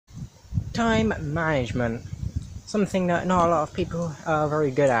Time management, something that not a lot of people are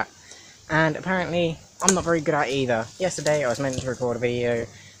very good at, and apparently I'm not very good at either. Yesterday I was meant to record a video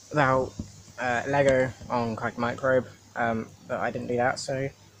about Lego on Kite Microbe, but I didn't do that, so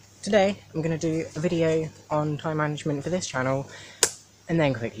today I'm going to do a video on time management for this channel, and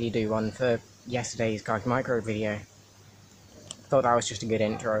then quickly do one for yesterday's Kite Microbe video. Thought that was just a good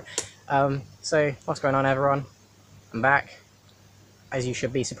intro. So what's going on, everyone? I'm back, as you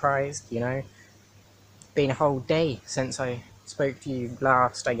should be surprised, you know. Been a whole day since I spoke to you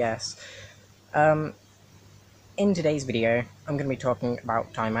last, I guess. In today's video, I'm going to be talking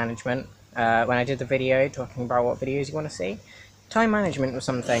about time management. When I did the video talking about what videos you want to see, time management was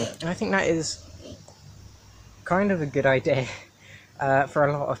something, and I think that is kind of a good idea for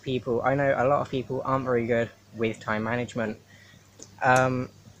a lot of people. I know a lot of people aren't very good with time management.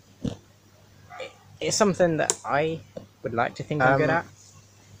 It's something that I would like to think I'm good at,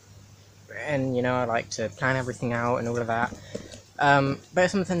 and you know, I like to plan everything out and all of that. But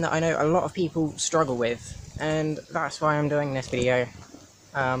it's something that I know a lot of people struggle with, and that's why I'm doing this video,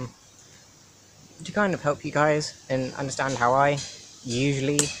 to kind of help you guys and understand how I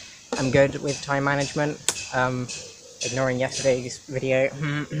usually am good with time management, ignoring yesterday's video.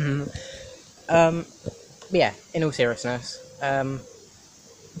 But yeah, in all seriousness,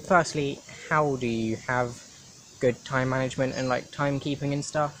 firstly, how do you have good time management and like timekeeping and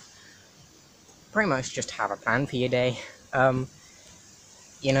stuff? Pretty much just have a plan for your day.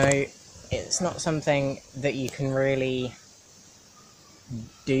 You know, it's not something that you can really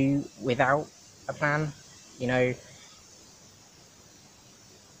do without a plan. You know,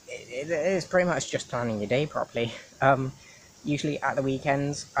 it is pretty much just planning your day properly. Usually at the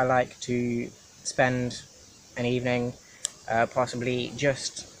weekends, I like to spend an evening possibly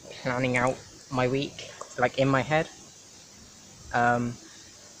just planning out my week, like in my head.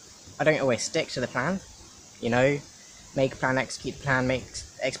 I don't always stick to the plan, you know, make a plan, execute the plan,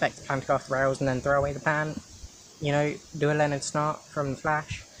 expect the plan to go off the rails and then throw away the plan, you know, do a Leonard Snart from The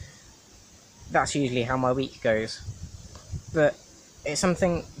Flash. That's usually how my week goes. But it's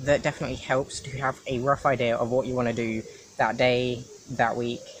something that definitely helps to have a rough idea of what you want to do that day, that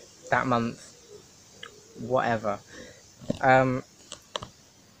week, that month, whatever.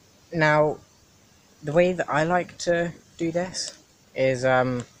 Now, the way that I like to do this is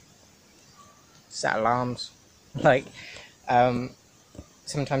set alarms. Like,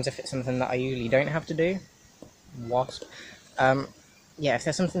 sometimes if it's something that I usually don't have to do, yeah, if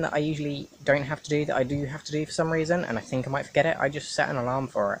there's something that I usually don't have to do that I do have to do for some reason, and I think I might forget it, I just set an alarm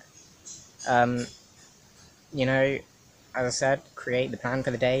for it. You know, as I said, create the plan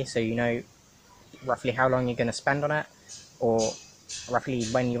for the day so you know roughly how long you're going to spend on it, or roughly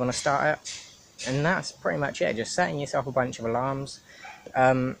when you want to start it, and that's pretty much it, just setting yourself a bunch of alarms.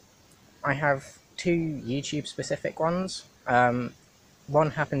 I have two YouTube specific ones. One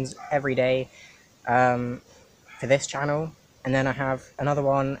happens every day for this channel, and then I have another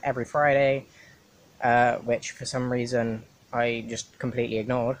one every Friday, which for some reason I just completely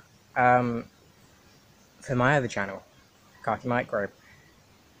ignored, for my other channel, Kite Microbe.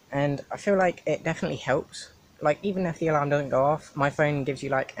 And I feel like it definitely helps. Like, even if the alarm doesn't go off, my phone gives you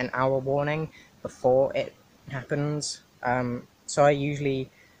like an hour warning before it happens. So I usually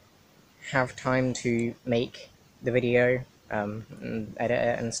have time to make the video, and edit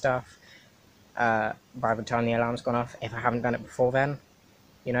it and stuff, by the time the alarm's gone off, if I haven't done it before then.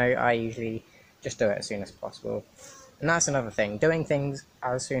 You know, I usually just do it as soon as possible. And that's another thing, doing things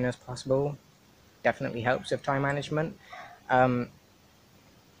as soon as possible definitely helps with time management.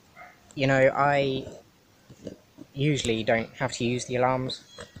 You know, I usually don't have to use the alarms.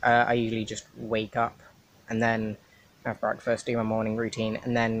 I usually just wake up and then have breakfast, do my morning routine,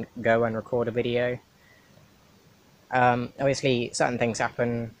 and then go and record a video. Obviously, certain things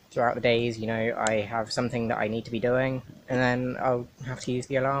happen throughout the days, you know, I have something that I need to be doing, and then I'll have to use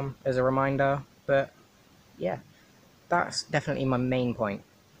the alarm as a reminder, but yeah, that's definitely my main point.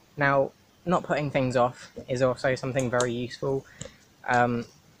 Now, not putting things off is also something very useful.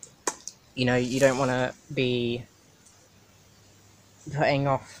 You know, you don't want to be putting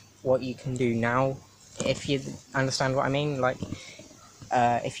off what you can do now, if you understand what I mean. Like,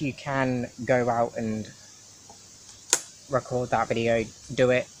 if you can go out and record that video, do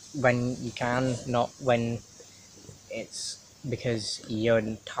it when you can, not when it's because you're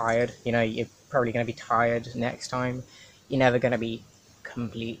tired. You know, you're probably going to be tired next time. You're never going to be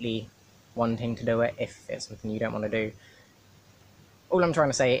completely wanting to do it if it's something you don't want to do. All I'm trying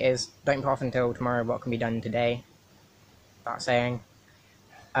to say is, don't put off until tomorrow what can be done today. That saying.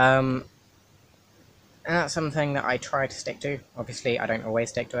 And that's something that I try to stick to. Obviously, I don't always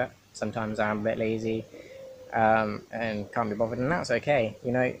stick to it. Sometimes I'm a bit lazy, and can't be bothered, and that's okay.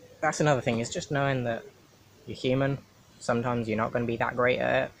 You know, that's another thing, is just knowing that you're human. Sometimes you're not going to be that great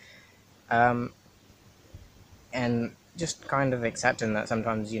at it. And just kind of accepting that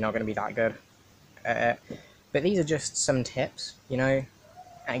sometimes you're not going to be that good at it. But these are just some tips, you know,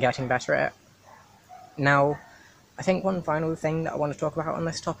 at getting better at it. Now, I think one final thing that I want to talk about on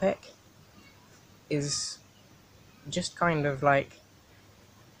this topic is just kind of like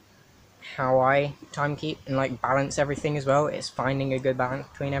how I time keep and like balance everything as well. It's finding a good balance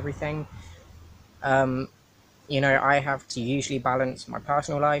between everything. You know, I have to usually balance my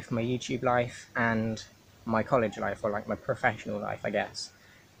personal life, my YouTube life, and my college life, or like my professional life, I guess.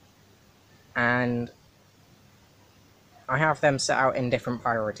 And I have them set out in different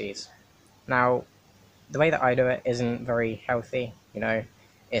priorities. Now, the way that I do it isn't very healthy, you know,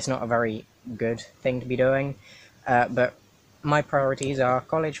 it's not a very good thing to be doing, but my priorities are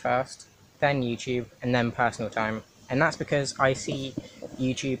college first, then YouTube, and then personal time. And that's because I see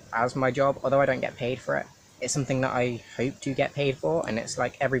YouTube as my job, although I don't get paid for it. It's something that I hope to get paid for, and it's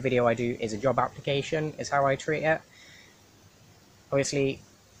like every video I do is a job application, is how I treat it. Obviously,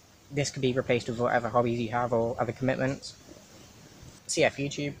 this could be replaced with whatever hobbies you have or other commitments. So yeah,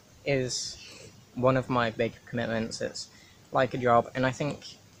 YouTube is one of my big commitments. It's like a job, and I think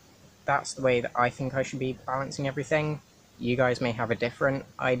that's the way that I think I should be balancing everything. You guys may have a different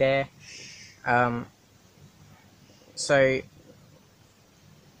idea. So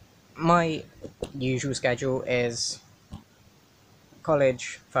my usual schedule is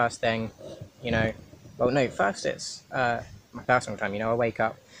college first thing, you know. Well, no, first it's my personal time. You know, I wake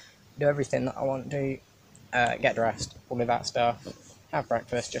up, do everything that I want to, get dressed, all of that stuff, have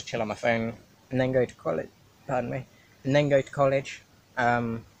breakfast, just chill on my phone, and then go to college. Pardon me, and then go to college,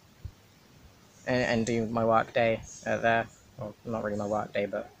 and do my work day there. Well, not really my work day,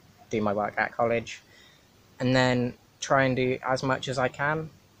 but do my work at college, and then try and do as much as I can.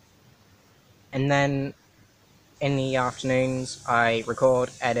 And then in the afternoons, I record,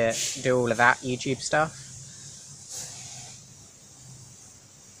 edit, do all of that YouTube stuff.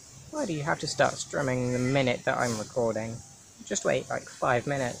 Why do you have to start strumming the minute that I'm recording? Just wait like 5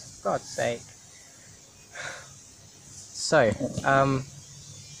 minutes, for God's sake. So,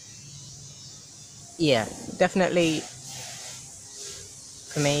 yeah, definitely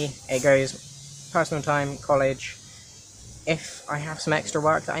for me, it goes personal time, college. If I have some extra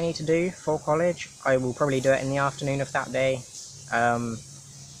work that I need to do for college, I will probably do it in the afternoon of that day,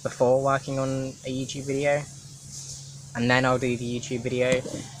 before working on a YouTube video. And then I'll do the YouTube video.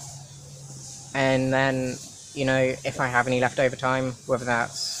 And then, you know, if I have any leftover time, whether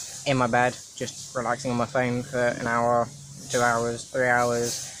that's in my bed, just relaxing on my phone for an hour, 2 hours, 3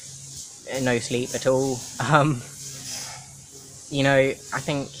 hours, no sleep at all, you know, I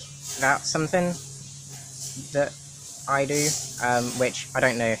think that's something that I do, which I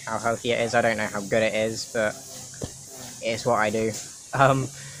don't know how healthy it is, I don't know how good it is, but it's what I do. So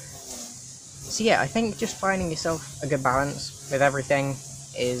yeah, I think just finding yourself a good balance with everything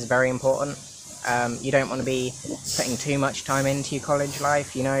is very important. You don't want to be putting too much time into your college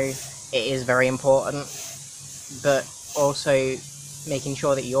life, you know, it is very important, but also making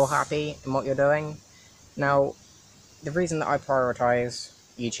sure that you're happy in what you're doing. Now, the reason that I prioritize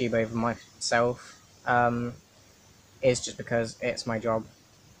YouTube over myself, is just because it's my job,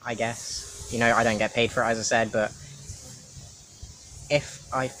 I guess. You know, I don't get paid for it, as I said, but if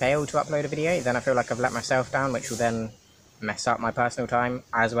I fail to upload a video, then I feel like I've let myself down, which will then mess up my personal time,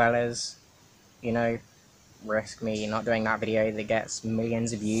 as well as, you know, risk me not doing that video that gets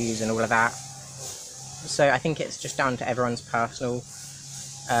millions of views and all of that. So I think it's just down to everyone's personal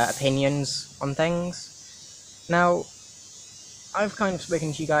opinions on things. Now, I've kind of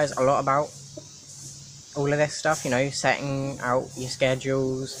spoken to you guys a lot about all of this stuff, you know, setting out your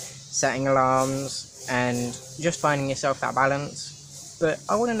schedules, setting alarms, and just finding yourself that balance. But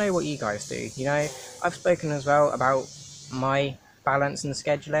I want to know what you guys do, you know. I've spoken as well about my balance and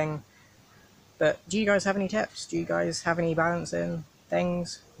scheduling, but do you guys have any tips? Do you guys have any balancing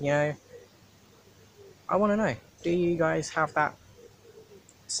things, you know? I want to know, do you guys have that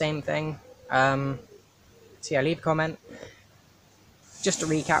same thing? So yeah, leave a comment. Just to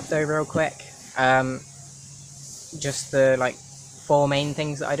recap though real quick, just the like 4 main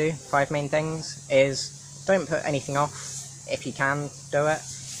things that I do, 5 main things, is don't put anything off. If you can do it,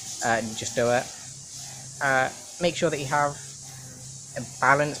 just do it. Make sure that you have a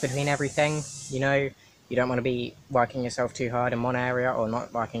balance between everything, you know. You don't want to be working yourself too hard in one area or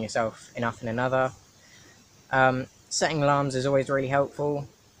not working yourself enough in another. Setting alarms is always really helpful.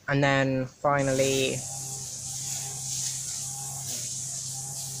 And then finally,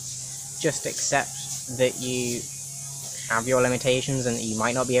 just accept that you have your limitations and that you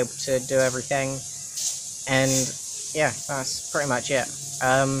might not be able to do everything. And yeah, that's pretty much it.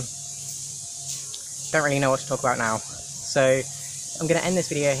 Don't really know what to talk about now, so I'm going to end this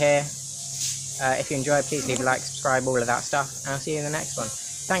video here. If you enjoyed, please leave a like, subscribe, all of that stuff, and I'll see you in the next one.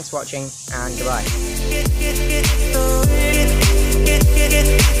 Thanks for watching, and goodbye.